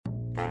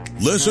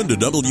Listen to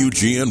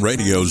WGN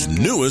Radio's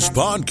newest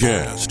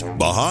podcast,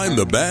 Behind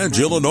the Badge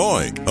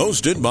Illinois,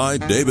 hosted by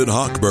David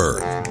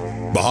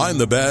Hochberg. Behind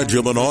the Badge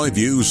Illinois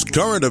views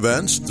current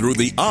events through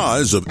the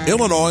eyes of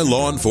Illinois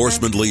law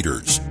enforcement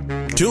leaders.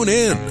 Tune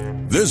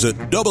in. Visit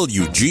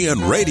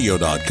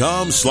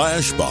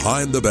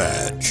WGNRadio.com/Behind the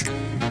Badge.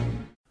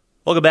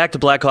 Welcome back to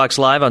Blackhawks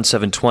Live on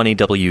 720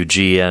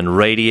 WGN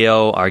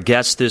Radio. Our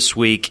guest this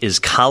week is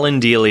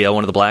Collin Delia,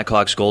 one of the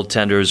Blackhawks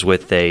goaltenders,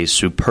 with a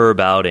superb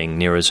outing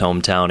near his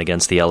hometown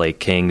against the LA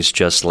Kings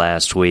just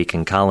last week.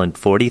 And Collin,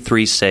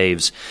 43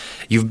 saves.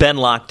 You've been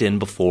locked in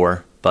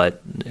before,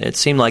 but it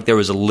seemed like there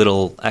was a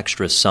little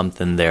extra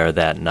something there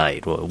that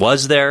night.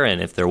 Was there?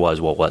 And if there was,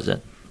 what was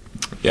it?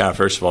 Yeah,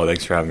 first of all,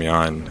 thanks for having me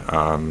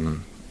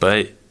on.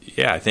 But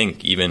yeah, I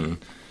think even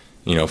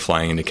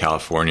flying into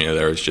California,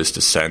 there was just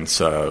a sense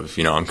of,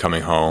 I'm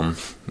coming home,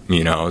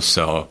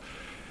 so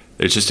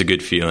there's just a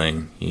good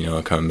feeling,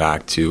 coming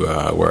back to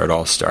where it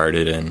all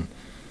started. And,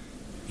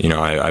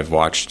 I've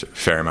watched a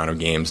fair amount of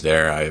games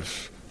there.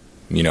 I've,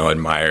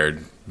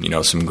 admired,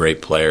 some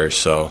great players.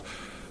 So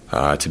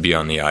to be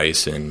on the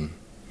ice and,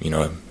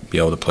 be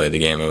able to play the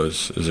game, it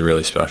was a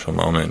really special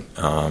moment.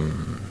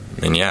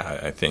 And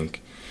yeah, I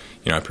think,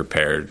 I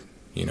prepared,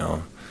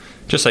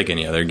 just like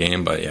any other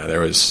game, but yeah,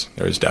 there was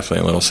definitely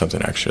a little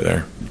something extra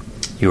there.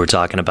 You were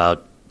talking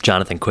about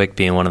Jonathan Quick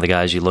being one of the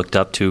guys you looked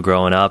up to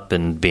growing up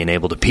and being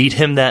able to beat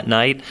him that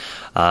night.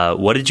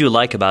 What did you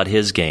like about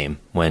his game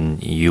when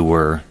you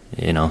were,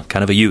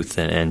 kind of a youth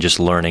and just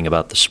learning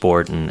about the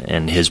sport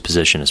and his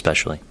position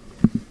especially?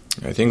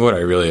 I think what I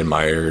really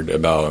admired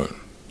about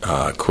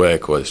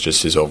Quick was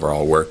just his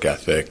overall work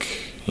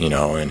ethic,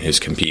 and his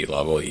compete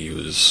level. He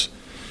was,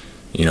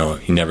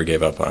 he never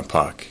gave up on a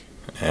puck.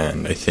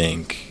 And I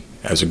think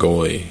as a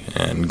goalie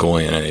in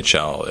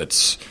NHL,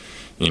 it's,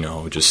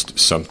 just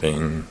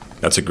something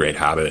that's a great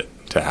habit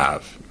to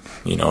have,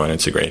 and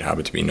it's a great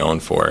habit to be known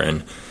for.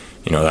 And,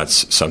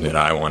 that's something that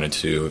I wanted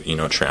to,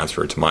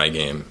 transfer to my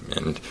game.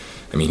 And,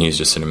 I mean, he's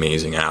just an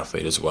amazing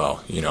athlete as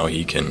well.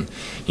 He can,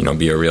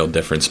 be a real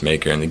difference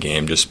maker in the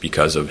game just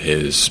because of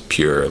his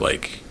pure,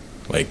 like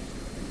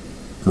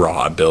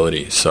raw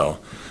ability. So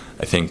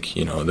I think,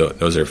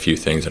 those are a few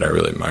things that I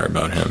really admire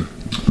about him.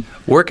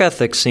 Work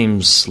ethic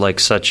seems like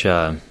such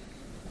a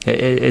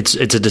it's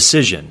a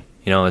decision.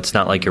 It's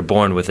not like you're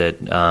born with it.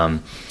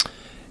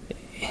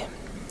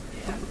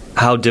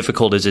 How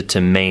difficult is it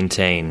to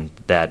maintain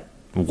that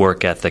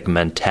work ethic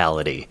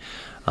mentality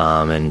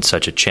in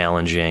such a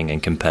challenging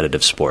and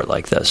competitive sport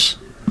like this?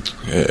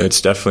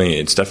 It's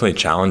definitely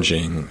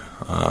challenging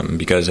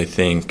because I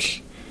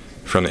think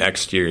from the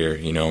exterior,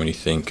 when you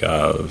think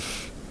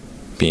of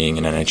being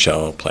an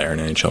NHL player, an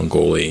NHL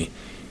goalie,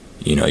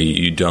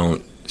 you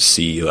don't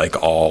see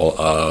like all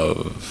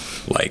of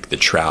like the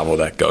travel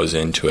that goes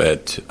into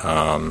it,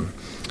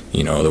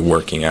 the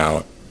working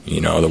out,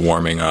 the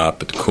warming up,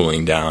 the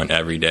cooling down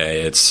every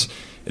day. It's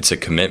a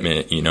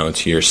commitment,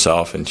 to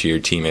yourself and to your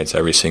teammates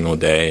every single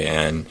day,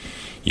 and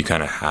you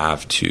kind of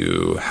have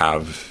to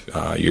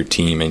have your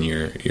team and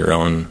your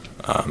own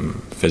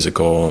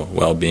physical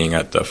well-being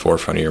at the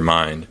forefront of your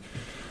mind,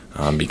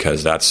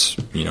 because that's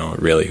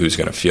really who's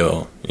going to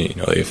feel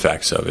the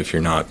effects of if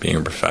you're not being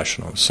a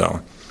professional.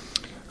 So.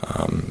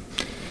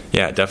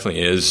 Yeah, it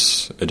definitely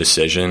is a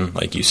decision,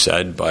 like you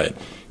said, but,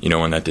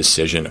 when that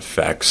decision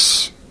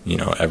affects,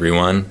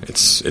 everyone,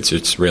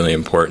 it's really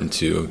important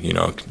to,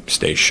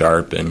 stay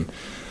sharp. And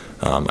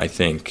I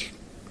think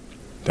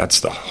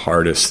that's the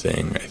hardest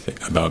thing, I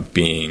think, about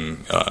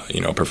being,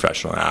 a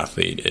professional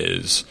athlete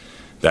is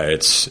that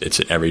it's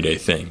an everyday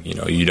thing.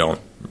 You don't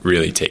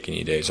really take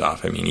any days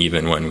off. I mean,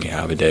 even when we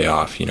have a day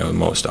off,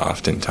 most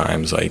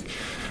oftentimes, like,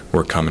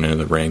 we're coming into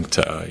the rink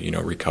to,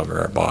 recover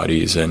our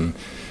bodies and,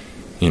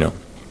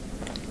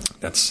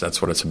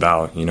 that's what it's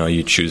about.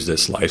 You choose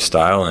this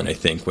lifestyle, and I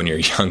think when you're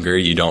younger,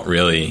 you don't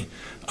really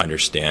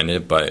understand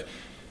it. But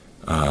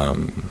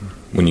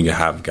when you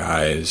have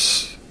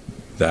guys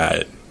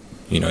that,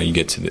 you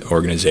get to the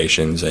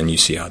organizations and you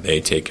see how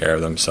they take care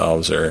of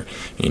themselves, or,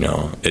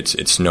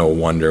 it's no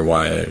wonder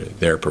why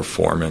their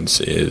performance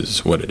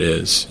is what it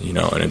is,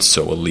 and it's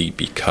so elite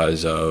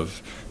because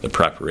of the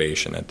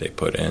preparation that they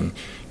put in,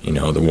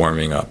 the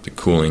warming up, the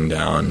cooling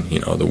down,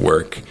 the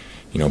work,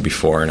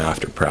 before and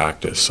after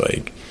practice.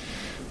 Like,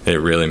 it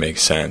really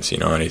makes sense,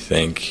 and I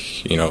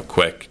think,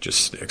 Quick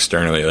just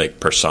externally, like,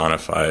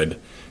 personified,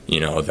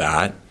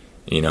 that,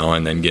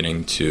 and then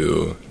getting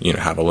to,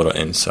 have a little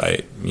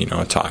insight,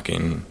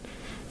 talking,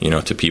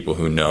 to people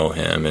who know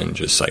him and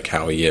just, like,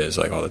 how he is,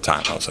 like, all the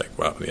time. I was like,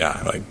 well,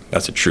 yeah, like,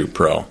 that's a true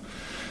pro,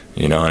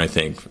 and I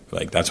think,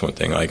 like, that's one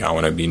thing, like, I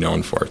want to be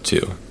known for,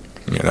 too.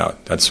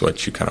 That's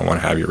what you kind of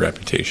want to have your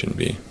reputation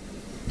be.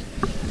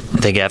 I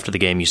think after the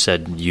game you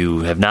said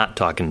you have not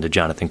talked to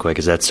Jonathan Quick.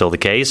 Is that still the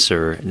case,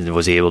 or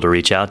was he able to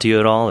reach out to you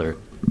at all? Or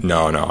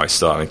No, I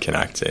still haven't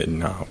connected,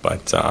 no.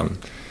 But,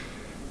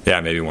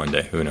 yeah, maybe one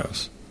day. Who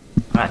knows?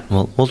 All right.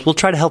 Well, we'll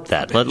try to help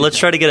that. Let's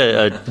try to get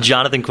a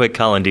Jonathan Quick,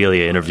 Collin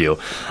Delia interview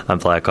on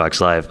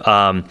Blackhawks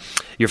Live.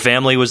 Your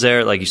family was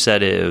there, like you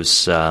said.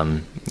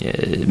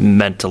 It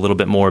meant a little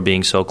bit more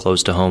being so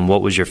close to home.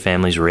 What was your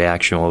family's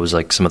reaction? What was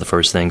like some of the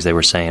first things they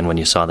were saying when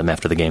you saw them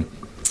after the game?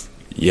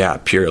 Yeah,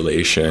 pure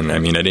elation. I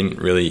mean, I didn't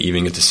really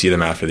even get to see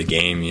them after the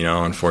game,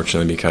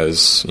 unfortunately, because,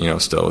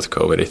 still with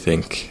COVID, I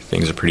think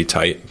things are pretty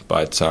tight.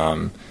 But,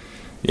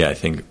 I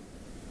think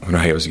when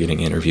I was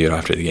getting interviewed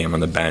after the game on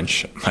the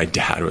bench, my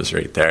dad was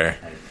right there.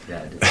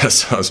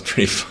 So it was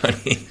pretty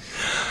funny.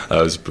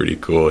 That was pretty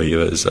cool. He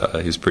was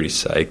pretty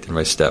psyched, and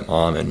my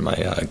stepmom and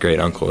my great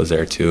uncle was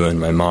there too,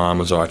 and my mom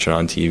was watching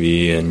on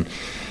TV, and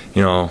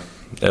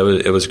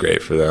it was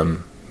great for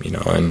them,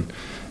 and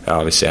I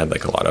obviously had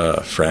like a lot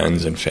of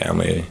friends and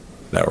family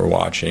that were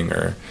watching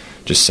or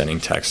just sending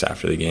texts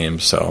after the game.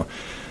 So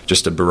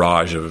just a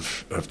barrage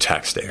of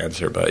text to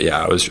answer. But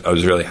yeah, I was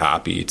really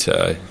happy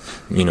to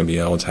be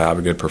able to have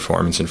a good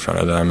performance in front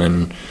of them,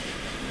 and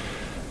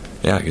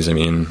yeah, because I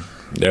mean,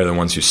 they're the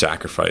ones who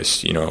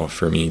sacrificed,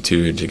 for me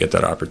too, to get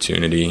that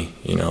opportunity,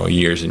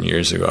 years and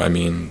years ago. I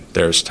mean,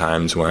 there's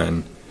times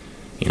when,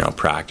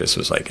 practice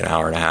was like an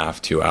hour and a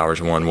half, 2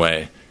 hours one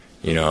way.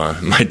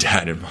 My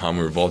dad and mom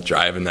were both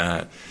driving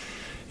that,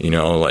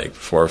 like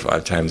 4 or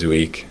 5 times a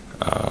week.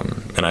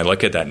 And I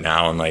look at that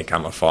now and like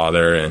I'm a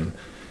father, and,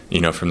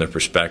 from the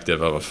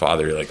perspective of a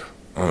father, you're like,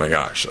 oh my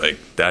gosh, like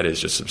that is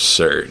just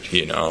absurd,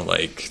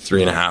 like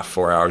 3.5,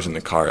 4 hours in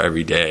the car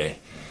every day.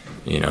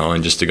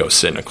 And just to go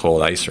sit in a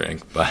cold ice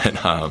rink.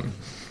 But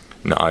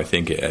no, I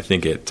think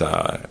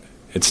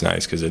it's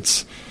nice because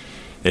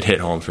it hit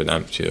home for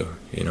them too.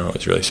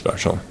 It's really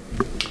special.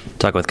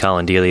 Talk with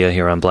Collin Delia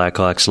here on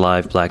Blackhawks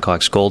Live,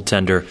 Blackhawks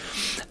goaltender.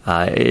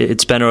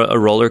 It's been a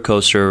roller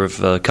coaster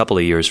of a couple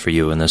of years for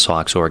you in this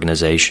Hawks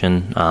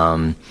organization.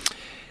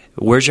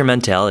 Where's your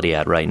mentality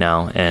at right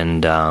now,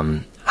 and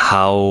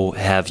how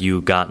have you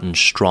gotten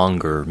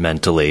stronger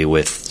mentally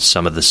with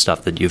some of the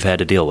stuff that you've had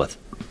to deal with?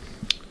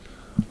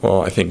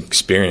 Well, I think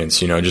experience,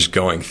 just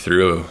going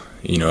through,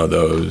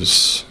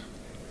 those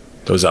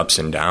ups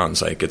and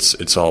downs, like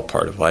it's all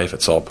part of life.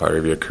 It's all part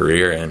of your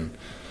career. And,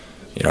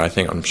 I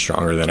think I'm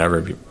stronger than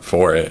ever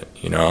for it,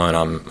 and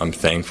I'm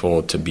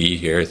thankful to be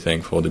here,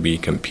 thankful to be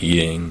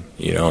competing,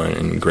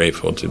 and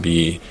grateful to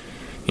be,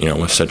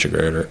 with such a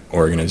great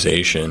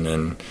organization.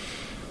 And,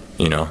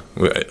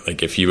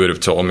 like if you would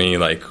have told me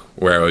like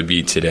where I would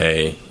be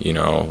today,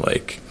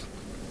 like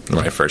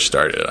when I first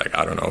started, like,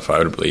 I don't know if I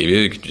would believe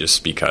you,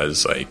 just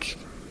because, like,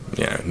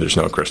 there's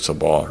no crystal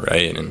ball,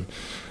 right? And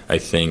I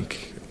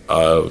think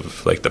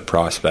of, like, the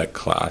prospect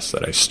class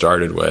that I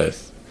started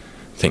with,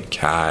 I think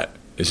Kat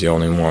is the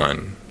only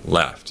one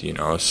left,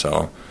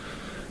 so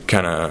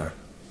kind of,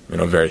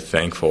 very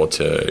thankful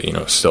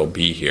to, still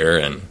be here.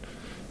 And,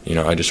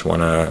 I just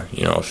want to,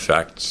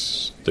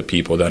 affect the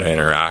people that I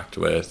interact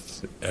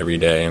with every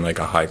day in, like,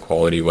 a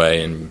high-quality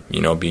way, and,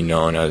 be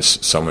known as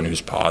someone who's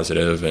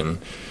positive and,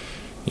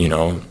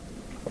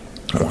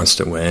 wants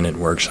to win and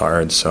works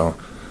hard. So,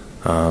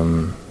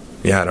 I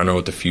don't know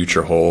what the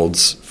future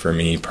holds for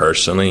me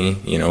personally,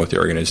 with the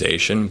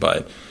organization,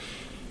 but,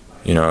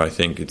 I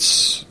think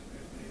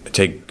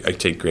I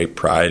take great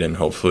pride in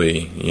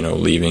hopefully,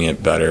 leaving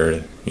it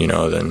better,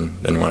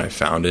 than when I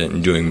found it,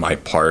 and doing my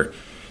part,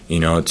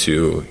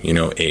 to,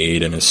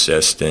 aid and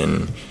assist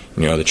in,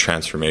 the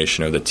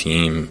transformation of the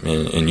team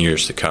in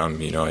years to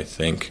come. I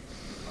think,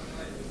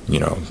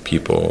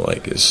 people,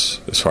 like, as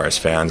far as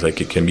fans, like,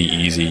 it can be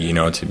easy,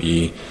 to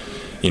be,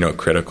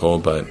 critical,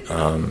 but,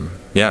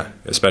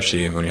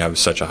 especially when you have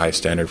such a high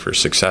standard for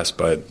success.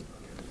 But,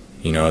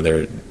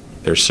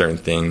 there's certain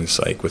things,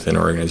 like, within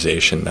an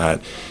organization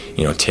that,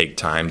 take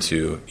time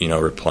to,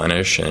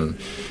 replenish, and,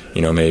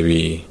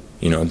 maybe,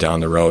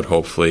 down the road,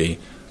 hopefully,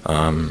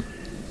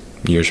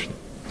 years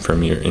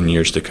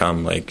to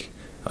come, like,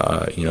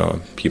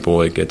 people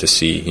would get to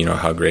see,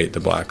 how great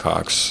the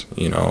Blackhawks,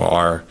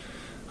 are.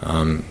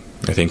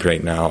 I think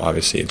right now,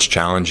 obviously, it's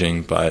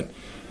challenging, but,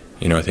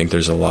 I think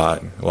there's a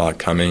lot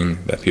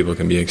coming that people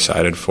can be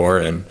excited for.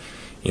 And,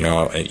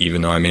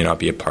 even though I may not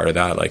be a part of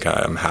that, like,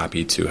 I'm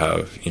happy to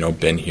have,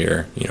 been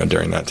here,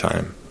 during that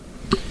time.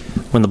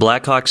 When the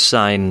Blackhawks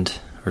signed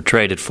or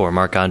traded for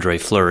Marc-Andre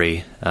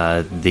Fleury,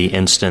 the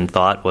instant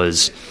thought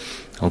was,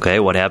 okay,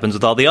 what happens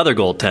with all the other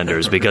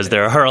goaltenders? Because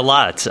there are a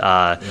lot.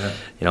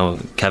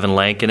 Kevin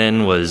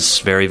Lankinen was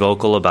very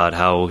vocal about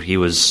how he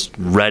was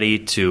ready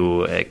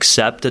to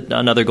accept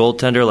another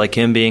goaltender like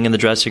him being in the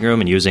dressing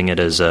room and using it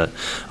as a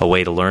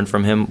way to learn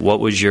from him. What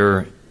was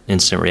your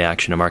instant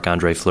reaction to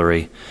Marc-Andre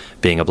Fleury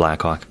being a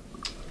Blackhawk?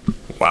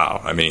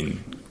 Wow. I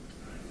mean,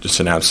 just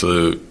an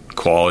absolute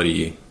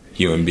quality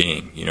human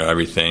being.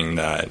 Everything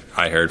that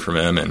I heard from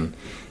him and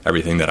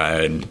everything that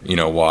I had,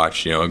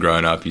 watched,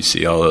 growing up, you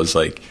see all those,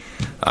 like,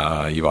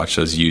 you watch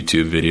those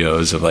YouTube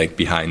videos of, like,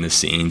 behind the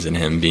scenes and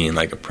him being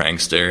like a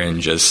prankster,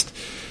 and just,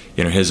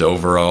 his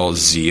overall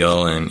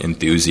zeal and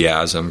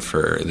enthusiasm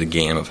for the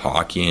game of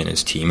hockey and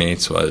his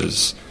teammates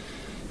was,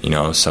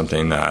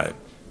 something that,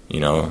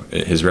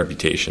 his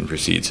reputation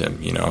precedes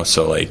him,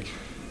 so, like,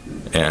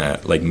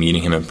 and like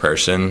meeting him in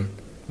person,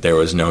 there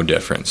was no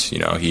difference. You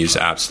know, he's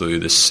absolutely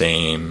the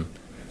same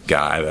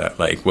guy that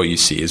like what you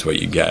see is what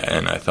you get,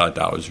 and I thought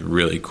that was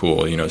really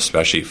cool. You know,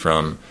 especially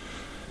from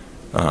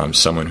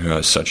someone who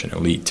has such an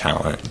elite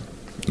talent.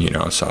 You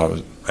know,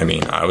 so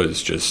I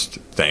was just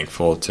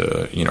thankful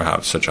to, you know,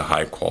 have such a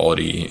high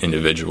quality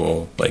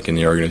individual like in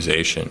the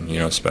organization, you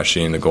know,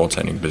 especially in the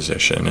goaltending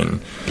position.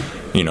 And,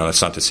 you know,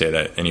 that's not to say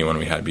that anyone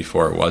we had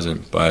before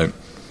wasn't, but,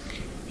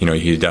 you know,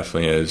 he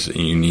definitely is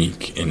a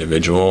unique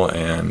individual,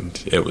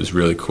 and it was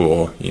really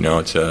cool, you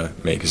know, to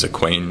make his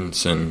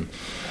acquaintance. And,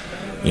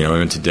 you know, we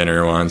went to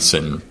dinner once,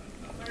 and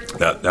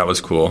that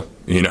was cool,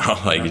 you know,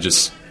 like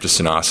just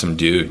an awesome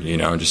dude, you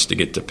know, just to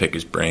get to pick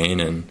his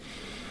brain and,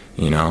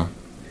 you know,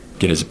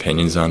 get his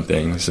opinions on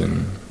things,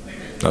 and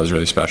that was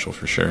really special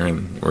for sure.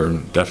 And we're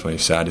definitely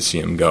sad to see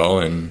him go,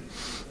 and,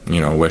 you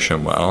know, wish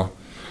him well.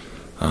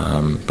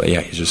 But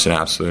yeah, he's just an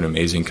absolute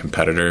amazing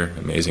competitor,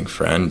 amazing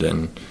friend,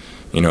 and,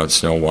 you know,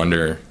 it's no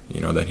wonder,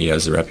 you know, that he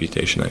has the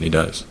reputation that he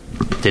does.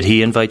 Did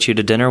he invite you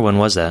to dinner? When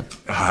was that?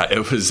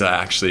 It was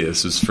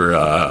this was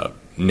for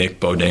Nick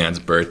Beaudain's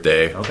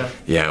birthday. Okay.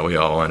 Yeah, we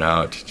all went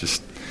out,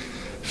 just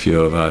a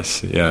few of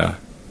us, yeah.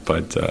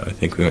 But I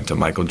think we went to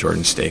Michael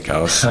Jordan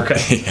Steakhouse.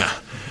 Okay. Yeah.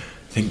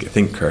 I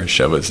think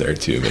Kershaw was there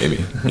too,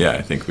 maybe. Yeah,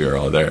 I think we were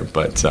all there.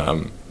 But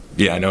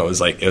yeah, I know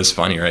it was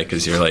funny, right?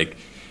 Because you're like,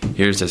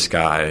 here's this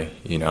guy,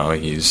 you know,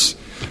 he's,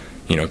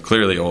 you know,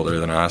 clearly older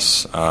than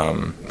us. I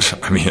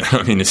don't mean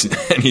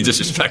any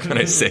disrespect when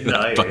I say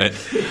that,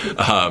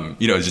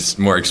 but you know, just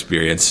more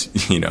experience,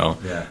 you know,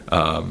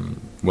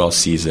 well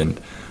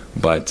seasoned.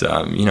 But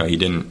you know, he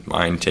didn't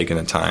mind taking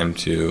the time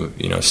to,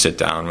 you know, sit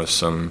down with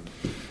some,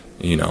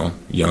 you know,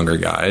 younger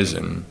guys,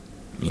 and,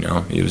 you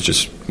know, he was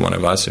just one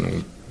of us,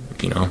 and,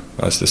 you know,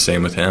 that's the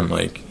same with him.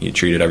 Like, he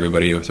treated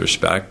everybody with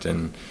respect,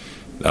 and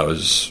that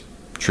was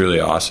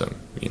truly awesome,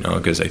 you know,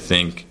 because I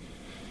think,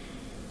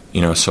 you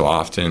know, so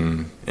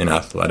often in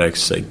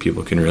athletics, like,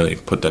 people can really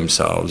put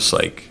themselves,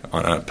 like,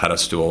 on a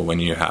pedestal when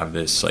you have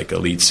this, like,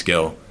 elite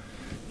skill,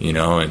 you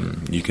know,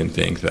 and you can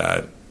think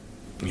that,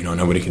 you know,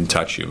 nobody can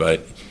touch you, but,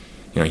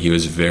 you know, he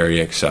was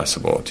very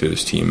accessible to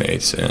his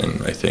teammates,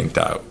 and I think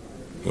that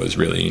was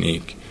really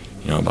unique,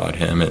 you know, about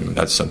him, and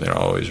that's something I'll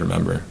always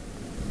remember.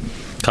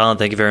 Colin,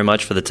 thank you very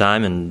much for the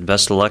time, and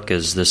best of luck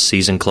as this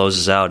season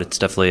closes out. It's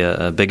definitely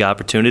a big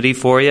opportunity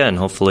for you, and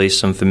hopefully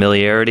some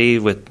familiarity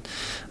with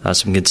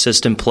some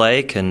consistent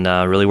play can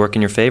really work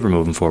in your favor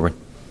moving forward.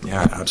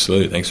 Yeah,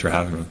 absolutely. Thanks for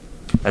having me.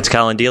 That's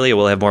Colin Delia.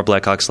 We'll have more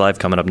Blackhawks Live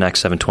coming up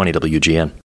next, 720 WGN.